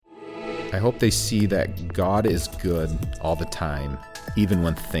I hope they see that God is good all the time, even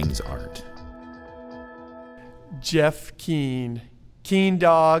when things aren't. Jeff Keane. Keane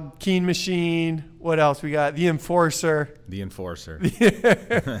Dog, Keane Machine. What else we got? The Enforcer. The Enforcer.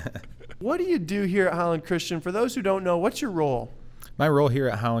 What do you do here at Holland Christian? For those who don't know, what's your role? My role here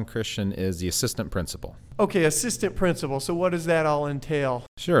at Holland Christian is the assistant principal. Okay, assistant principal. So what does that all entail?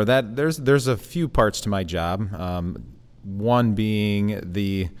 Sure. There's a few parts to my job. One being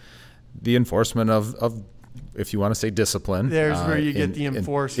the enforcement of, if you want to say, discipline. There's where you get the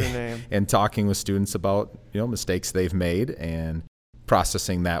enforcer name. And talking with students about mistakes they've made and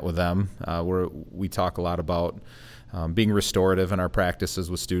processing that with them. We talk a lot about being restorative in our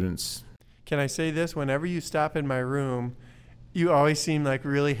practices with students. Can I say this? Whenever you stop in my room, you always seem like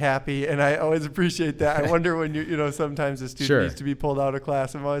really happy, and I always appreciate that. I wonder when sometimes a student Sure. needs to be pulled out of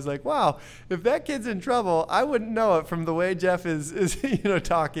class. I'm always like, wow, if that kid's in trouble, I wouldn't know it from the way Jeff is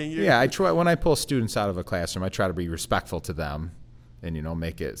talking. Yeah, I try when I pull students out of a classroom, I try to be respectful to them, and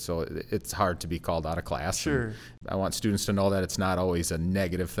make it so it's hard to be called out of class. Sure. And I want students to know that it's not always a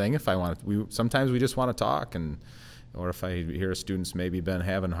negative thing. Sometimes we just want to talk, or if I hear a student's maybe been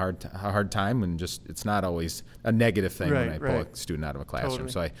having a hard time, and just it's not always a negative thing when I pull a student out of a classroom.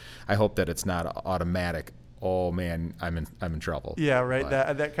 Totally. So I hope that it's not automatic. Oh man, I'm in trouble. Yeah, right.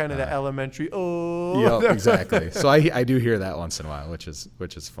 But, that kind of the elementary. Oh. Yeah, exactly. So I do hear that once in a while, which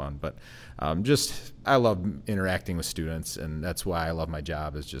is fun. But I love interacting with students, and that's why I love my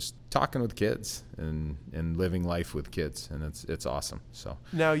job, is just talking with kids and living life with kids, and it's awesome. So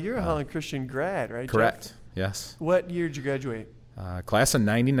now you're a Holland Christian grad, right? Correct. Jeff? Yes. What year did you graduate? Class of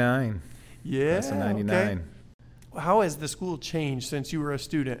 99. Yeah. Class of 99. Okay. How has the school changed since you were a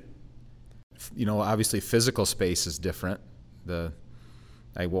student? Obviously physical space is different. When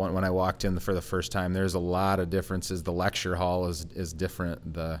I walked in for the first time, there's a lot of differences. The lecture hall is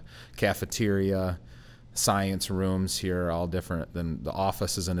different. The cafeteria, science rooms here are all different. Then the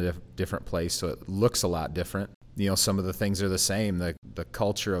office is in a different place, so it looks a lot different. Some of the things are the same. The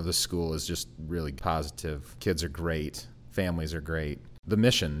culture of the school is just really positive. Kids are great. Families are great. The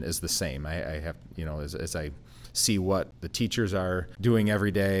mission is the same. I have, as I see what the teachers are doing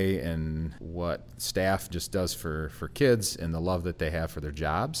every day and what staff just does for kids and the love that they have for their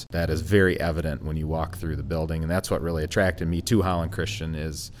jobs, that is very evident when you walk through the building. And that's what really attracted me to Holland Christian,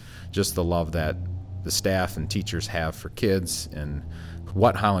 is just the love that the staff and teachers have for kids and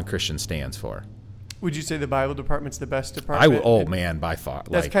what Holland Christian stands for. Would you say the Bible department's the best department? By far.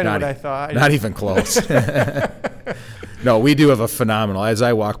 That's kind of what I thought. Not even close. No, we do have a phenomenal. As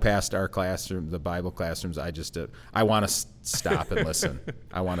I walk past our classroom, the Bible classrooms, I want to stop and listen.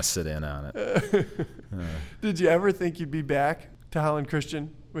 I want to sit in on it. Did you ever think you'd be back to Holland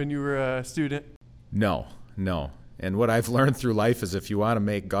Christian when you were a student? No. And what I've learned through life is if you want to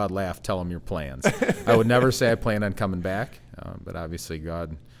make God laugh, tell him your plans. I would never say I plan on coming back, but obviously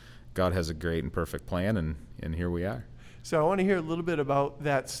God has a great and perfect plan, and here we are. So I want to hear a little bit about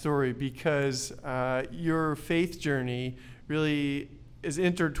that story, because your faith journey really is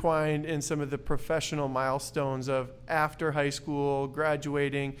intertwined in some of the professional milestones of after high school,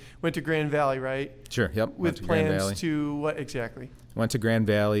 graduating, went to Grand Valley, right? Sure, yep. With plans to what exactly? Went to Grand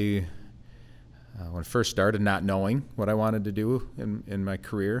Valley when I first started, not knowing what I wanted to do in my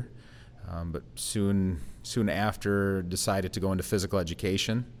career, but soon after decided to go into physical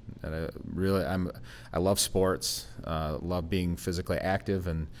education. And I love sports, love being physically active,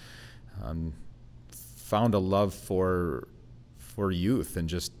 and found a love for youth,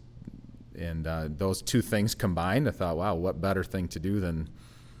 and those two things combined. I thought, wow, what better thing to do than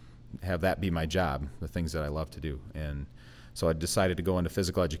have that be my job, the things that I love to do. And so I decided to go into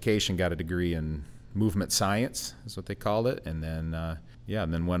physical education, got a degree in movement science, is what they called it, and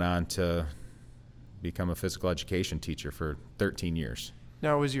then went on to become a physical education teacher for 13 years.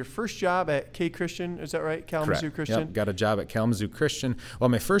 Now, was your first job at K Christian? Is that right? Kalamazoo Correct. Christian? Yep. Got a job at Kalamazoo Christian. Well,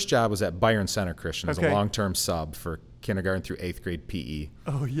 my first job was at Byron Center Christian as a long-term sub for kindergarten through 8th grade PE.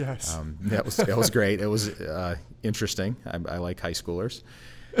 Oh, yes. That was great. It was interesting. I like high schoolers.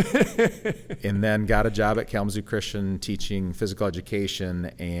 And then got a job at Kalamazoo Christian teaching physical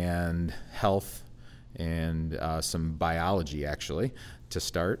education and health and some biology, actually, to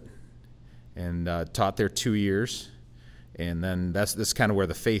start. And taught there 2 years. And then that's kind of where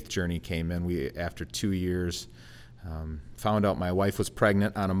the faith journey came in. After 2 years, found out my wife was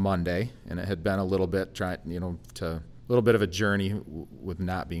pregnant on a Monday, and it had been a little bit a little bit of a journey with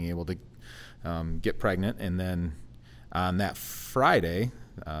not being able to get pregnant. And then on that Friday,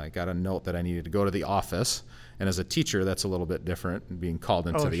 I got a note that I needed to go to the office. And as a teacher, that's a little bit different, being called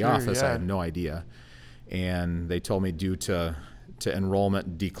into the office. Yeah. I had no idea. And they told me due to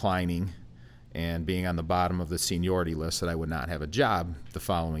enrollment declining and being on the bottom of the seniority list that I would not have a job the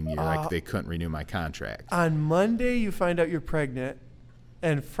following year. They couldn't renew my contract. On Monday, you find out you're pregnant,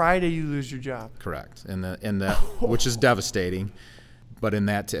 and Friday you lose your job. Correct, which is devastating. But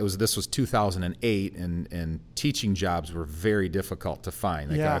this was 2008, and teaching jobs were very difficult to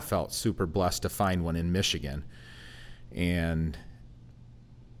find. I felt super blessed to find one in Michigan, and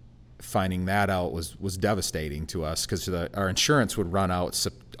finding that out was devastating to us because our insurance would run out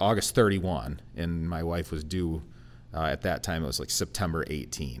August 31, and my wife was due at that time. It was like September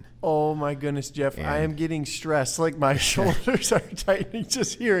 18. Oh my goodness, Jeff! I am getting stressed. Like my shoulders are tightening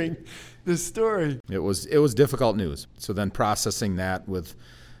just hearing this story. It was difficult news. So then processing that with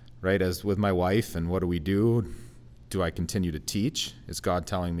my wife, and what do we do? Do I continue to teach? Is God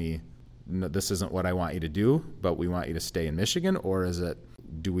telling me, no, this isn't what I want you to do, but we want you to stay in Michigan? Or is it,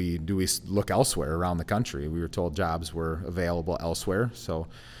 do we look elsewhere around the country? We were told jobs were available elsewhere. So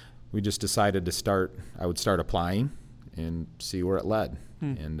we just decided I would start applying and see where it led.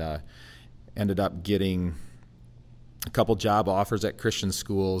 And ended up getting a couple job offers at Christian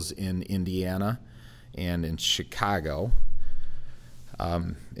schools in Indiana and in Chicago,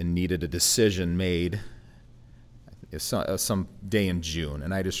 and needed a decision made some day in June.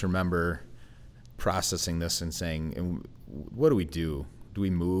 And I just remember processing this and saying, what do we do? Do we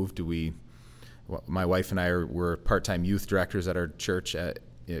move? My wife and I were part-time youth directors at our church at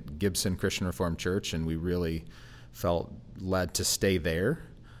Gibson Christian Reformed Church, and we really felt led to stay there.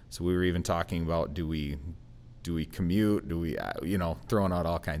 So we were even talking about, do we commute? Do we, throwing out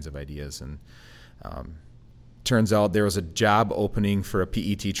all kinds of ideas. And turns out there was a job opening for a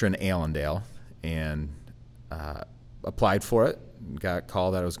PE teacher in Allendale, and applied for it. Got a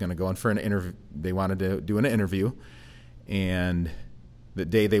call that I was going to go in for an interview. They wanted to do an interview, and the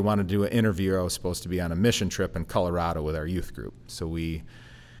day they wanted to do an interview, I was supposed to be on a mission trip in Colorado with our youth group. So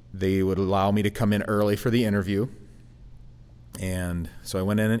they would allow me to come in early for the interview. And so I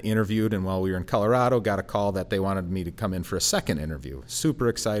went in and interviewed, and while we were in Colorado, got a call that they wanted me to come in for a second interview. Super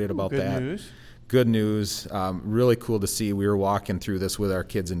excited about that. Good news. Really cool to see. We were walking through this with our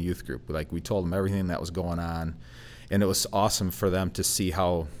kids in youth group. Like, we told them everything that was going on, and it was awesome for them to see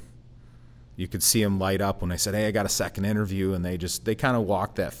how you could see them light up when I said, hey, I got a second interview, and they kind of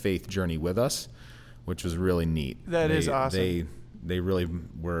walked that faith journey with us, which was really neat. That is awesome. They really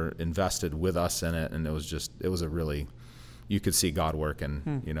were invested with us in it, and it was a really, you could see God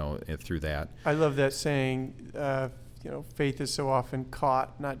working, through that. I love that saying, faith is so often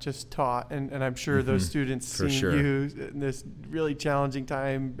caught, not just taught. And I'm sure those students seeing you in this really challenging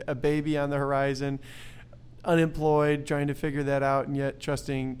time, a baby on the horizon, unemployed, trying to figure that out, and yet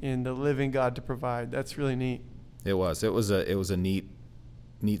trusting in the living God to provide. That's really neat. It was a neat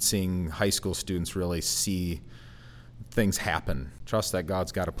seeing high school students really see things happen. Trust that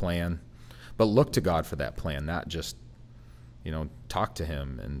God's got a plan, but look to God for that plan, not just, talk to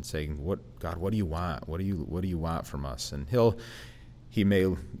him and saying, God, what do you want? What do you want from us? And he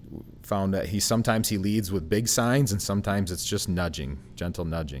may found that sometimes he leads with big signs, and sometimes it's just gentle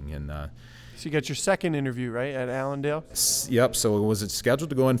nudging. And so you got your second interview, right, at Allendale? Yep. So it was scheduled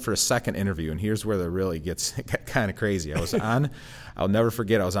to go in for a second interview, and here's where it really gets kind of crazy. I'll never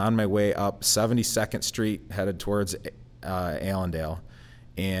forget, I was on my way up 72nd Street headed towards Allendale,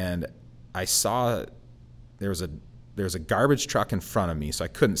 and I saw there was a garbage truck in front of me, so I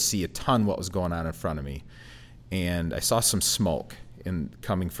couldn't see a ton what was going on in front of me. And I saw some smoke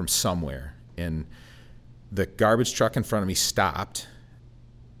coming from somewhere, and the garbage truck in front of me stopped,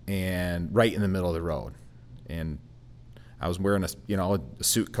 and right in the middle of the road. And I was wearing a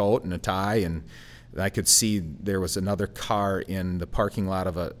suit coat and a tie, and I could see there was another car in the parking lot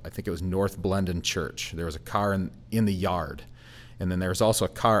of I think it was North Blendon Church. There was a car in the yard, and then there was also a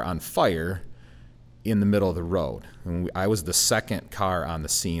car on fire in the middle of the road. And I was the second car on the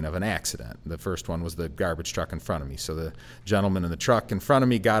scene of an accident. The first one was the garbage truck in front of me. So the gentleman in the truck in front of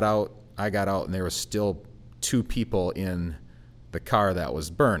me got out, I got out, and there was still two people in the car that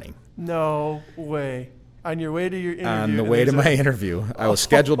was burning. No way. On your way to your interview? On the way to my interview. I was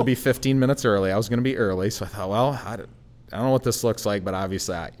scheduled to be 15 minutes early. I was going to be early, so I thought, well, I don't know what this looks like, but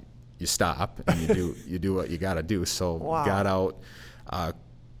obviously you stop and you do what you got to do. So got out,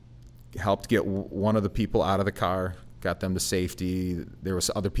 helped get one of the people out of the car, got them to safety. There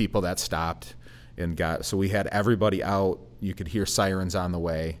was other people that stopped so we had everybody out. You could hear sirens on the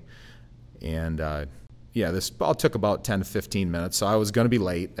way, and this all took about 10 to 15 minutes, so I was going to be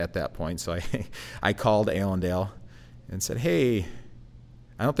late at that point. So I called Allendale and said, hey,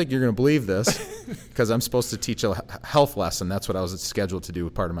 I don't think you're going to believe this, because I'm supposed to teach a health lesson. That's what I was scheduled to do.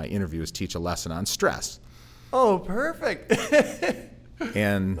 Part of my interview is teach a lesson on stress. Oh, perfect.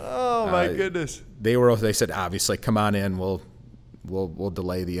 And oh my goodness. They said, obviously, come on in. We'll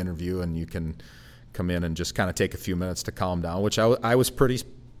delay the interview, and you can come in and just kind of take a few minutes to calm down, which I was pretty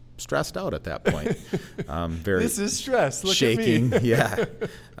stressed out at that point. Very this is stress. Look shaking. at me. Yeah.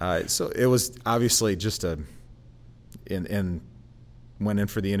 So it was obviously just and went in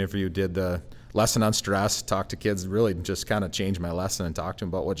for the interview, did the lesson on stress, talked to kids, really just kind of changed my lesson and talked to them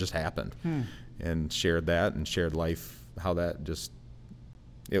about what just happened, and shared that and shared life, how that just,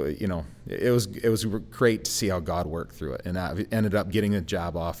 it was great to see how God worked through it. And I ended up getting a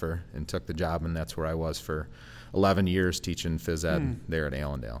job offer and took the job, and that's where I was for 11 years teaching phys ed there at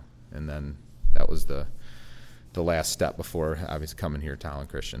Allendale. And then that was the last step before obviously coming here to Holland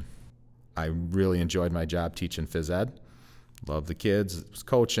Christian. I really enjoyed my job teaching phys ed. Loved the kids, was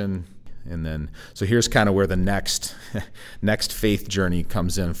coaching. And then, so here's kind of where the next faith journey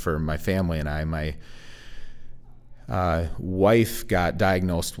comes in for my family and I. My wife got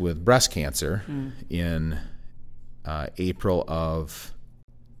diagnosed with breast cancer in April of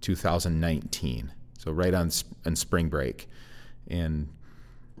 2019. So right on spring break. And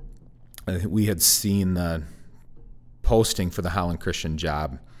we had seen the posting for the Holland Christian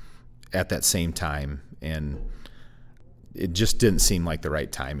job at that same time, and it just didn't seem like the right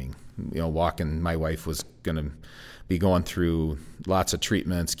timing. My wife was going to be going through lots of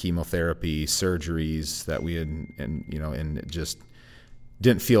treatments, chemotherapy, surgeries that we had, and it just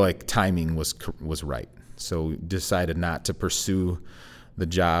didn't feel like timing was right. So decided not to pursue the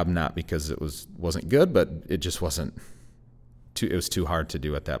job, not because it wasn't good, but it just wasn't it was too hard to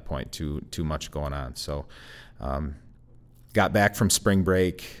do at that point, too much going on. So got back from spring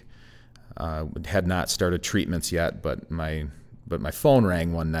break, had not started treatments yet, but my phone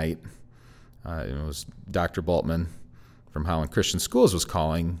rang one night. It was Dr. Bultman from Holland Christian Schools was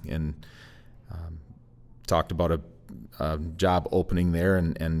calling and talked about a job opening there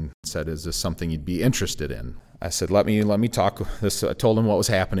and said, "Is this something you'd be interested in?" I said, let me talk this. I told him what was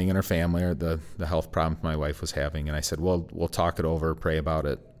happening in our family, or the health problems my wife was having. And I said, well, we'll talk it over, pray about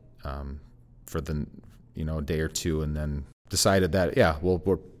it for the, a day or two. And then decided that, we'll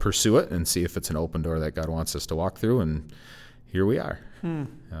pursue it and see if it's an open door that God wants us to walk through. And here we are.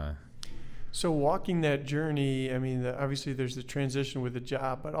 So walking that journey, I mean, obviously there's the transition with the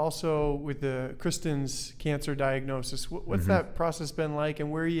job, but also with the Kristen's cancer diagnosis. What's that process been like,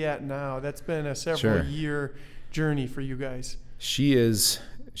 and where are you at now? That's been a several-year journey for you guys. We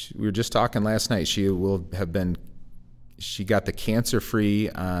were just talking last night. She got the cancer-free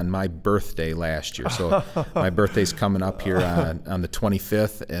on my birthday last year. So my birthday's coming up here on the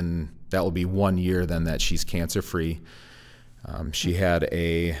 25th, and that will be 1 year then that she's cancer-free. She has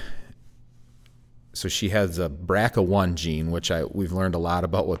a BRCA1 gene, which we've learned a lot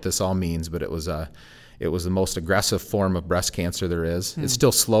about what this all means, but it was the most aggressive form of breast cancer there is. It's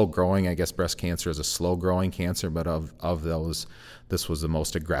still slow growing. I guess breast cancer is a slow growing cancer, but of those, this was the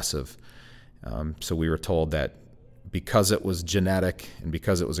most aggressive. So we were told that because it was genetic and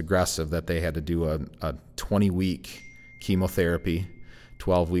because it was aggressive, that they had to do a 20-week chemotherapy,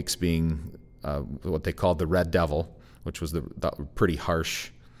 12 weeks being what they called the red devil, which was the pretty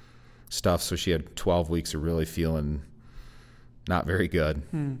harsh stuff. So she had 12 weeks of really feeling not very good,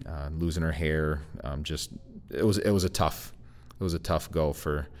 losing her hair. It was a tough go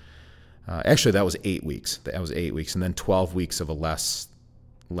for. Actually, that was 8 weeks. And then 12 weeks of a less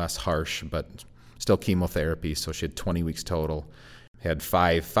harsh, but still chemotherapy. So she had 20 weeks total. Had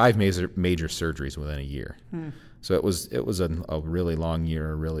five major surgeries within a year. So it was a really long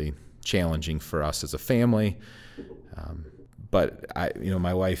year, really challenging for us as a family. But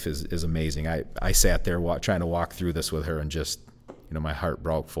my wife is amazing. I sat there trying to walk through this with her, and just, my heart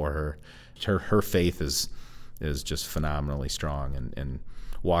broke for her. Her faith is just phenomenally strong, and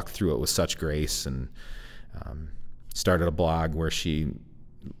walked through it with such grace, and started a blog where she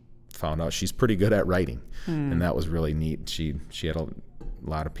found out she's pretty good at writing, and that was really neat. She had a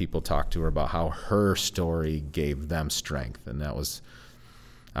lot of people talk to her about how her story gave them strength, and that was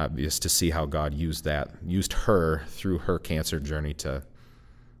obvious to see how God used her through her cancer journey to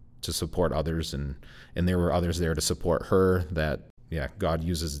support others, and there were others there to support her. That God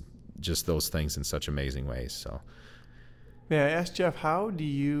uses just those things in such amazing ways. So may I ask, Jeff, how do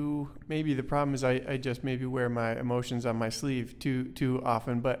you, maybe the problem is I just maybe wear my emotions on my sleeve too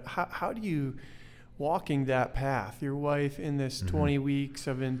often, but how do you, walking that path, your wife in this 20 weeks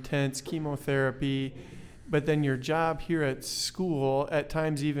of intense chemotherapy, but then your job here at school, at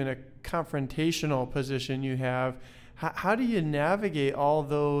times even a confrontational position you have, how do you navigate all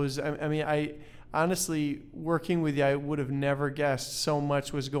those? I mean, I honestly, working with you, I would have never guessed so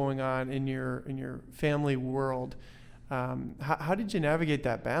much was going on in your family world. How did you navigate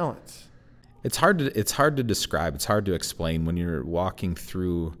that balance? It's hard to describe. It's hard to explain when you're walking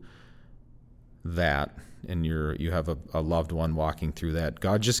through that and you have a loved one walking through that.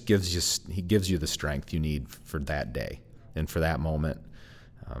 God just gives you the strength you need for that day and for that moment.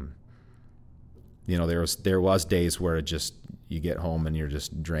 There was days where you get home and you're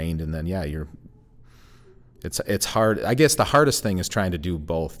just drained, and then it's hard. I guess the hardest thing is trying to do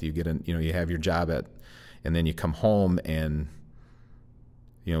both. You have your job and then you come home and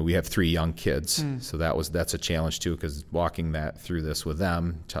we have 3 young kids, so that's a challenge too, because walking that through this with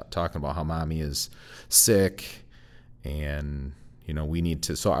them, talking about how mommy is sick, and we need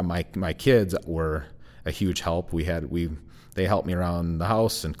to. So my kids were a huge help. They helped me around the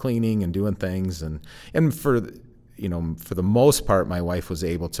house and cleaning and doing things, and for the most part, my wife was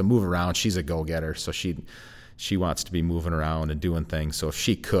able to move around. She's a go-getter, so she wants to be moving around and doing things. So if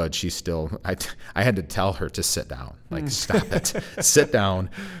she could, I had to tell her to sit down. Like, stop it. Sit down.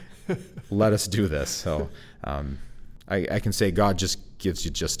 Let us do this. So I can say God just gives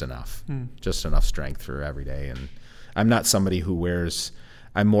you just enough strength for every day. And I'm not somebody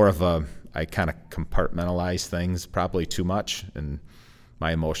I'm more of I kind of compartmentalize things probably too much, and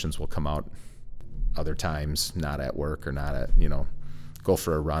my emotions will come out other times, not at work or not at, go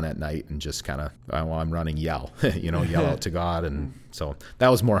for a run at night and just kind of, while I'm running, yell out to God. And so that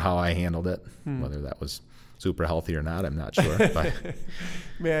was more how I handled it. Whether that was super healthy or not, I'm not sure. But.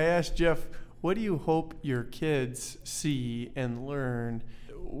 May I ask, Jeff, what do you hope your kids see and learn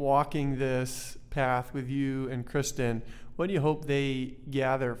walking this path with you and Kristen? What do you hope they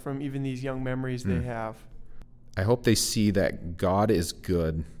gather from even these young memories they have? I hope they see that God is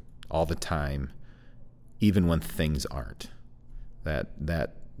good all the time, even when things aren't.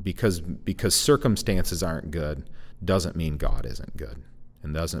 That because circumstances aren't good doesn't mean God isn't good,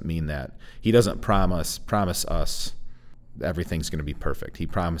 and doesn't mean that He doesn't promise us everything's going to be perfect. He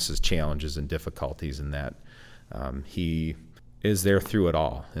promises challenges and difficulties, and that He is there through it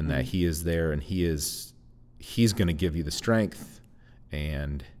all, and that He is there, and He's going to give you the strength,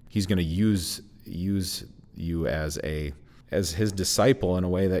 and He's going to use you as His disciple in a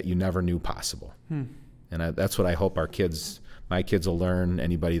way that you never knew possible. And that's what I hope my kids will learn,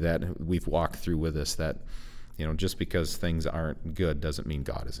 anybody that we've walked through with us, that, just because things aren't good doesn't mean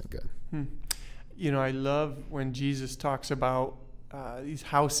God isn't good. I love when Jesus talks about these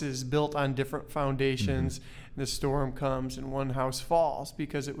houses built on different foundations. The storm comes and one house falls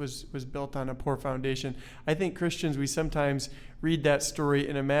because it was built on a poor foundation. I think Christians, we sometimes read that story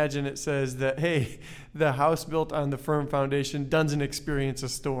and imagine it says that, hey, the house built on the firm foundation doesn't experience a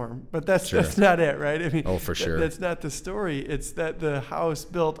storm. But that's not it, right? I mean, for sure. That's not the story. It's that the house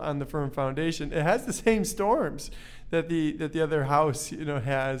built on the firm foundation, it has the same storms that the other house,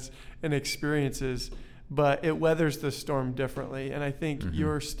 has and experiences, but it weathers the storm differently. And I think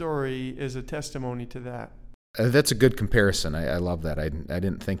your story is a testimony to that. That's a good comparison. I love that. I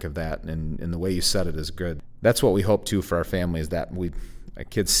didn't think of that, and the way you said it is good. That's what we hope to for our family, is that our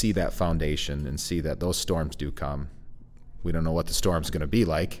kids see that foundation and see that those storms do come. We don't know what the storm's going to be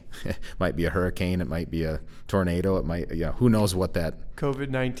like. It might be a hurricane. It might be a tornado. It might, who knows what that.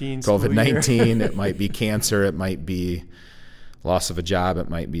 COVID-19. It might be cancer. It might be loss of a job. It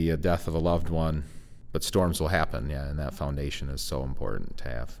might be a death of a loved one. But storms will happen, and that foundation is so important to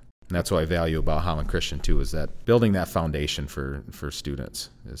have. And that's what I value about Holland Christian too, is that building that foundation for students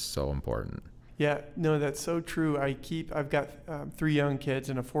is so important. Yeah, no, that's so true. I've got 3 young kids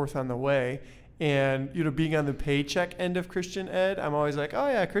and a 4th on the way. And, being on the paycheck end of Christian Ed, I'm always like, oh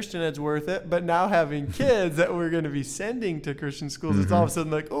yeah, Christian Ed's worth it. But now having kids that we're going to be sending to Christian schools, it's all of a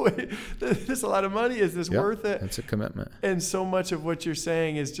sudden like, oh, wait, this is a lot of money. Is this worth it? It's a commitment. And so much of what you're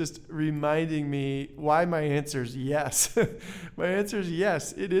saying is just reminding me why my answer is yes. My answer is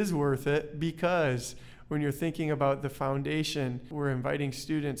yes, it is worth it, because when you're thinking about the foundation we're inviting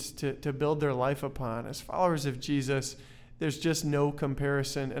students to build their life upon as followers of Jesus, there's just no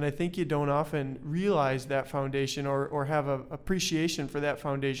comparison. And I think you don't often realize that foundation or have an appreciation for that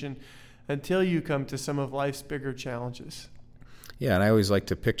foundation until you come to some of life's bigger challenges. Yeah, and I always like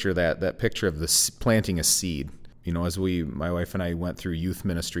to picture that picture of planting a seed. As my wife and I went through youth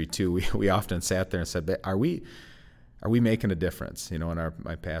ministry too, we often sat there and said, are we making a difference? And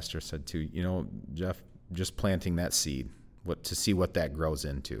my pastor said too, Jeff, just planting that seed, to see what that grows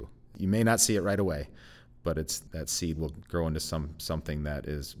into. You may not see it right away, but that seed will grow into something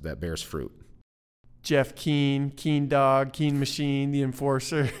that bears fruit. Jeff Keen Dog, Keen Machine, the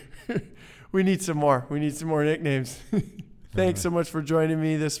Enforcer. We need some more. We need some more nicknames. Thanks so much for joining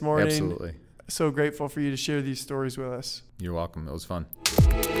me this morning. Absolutely. So grateful for you to share these stories with us. You're welcome. It was fun.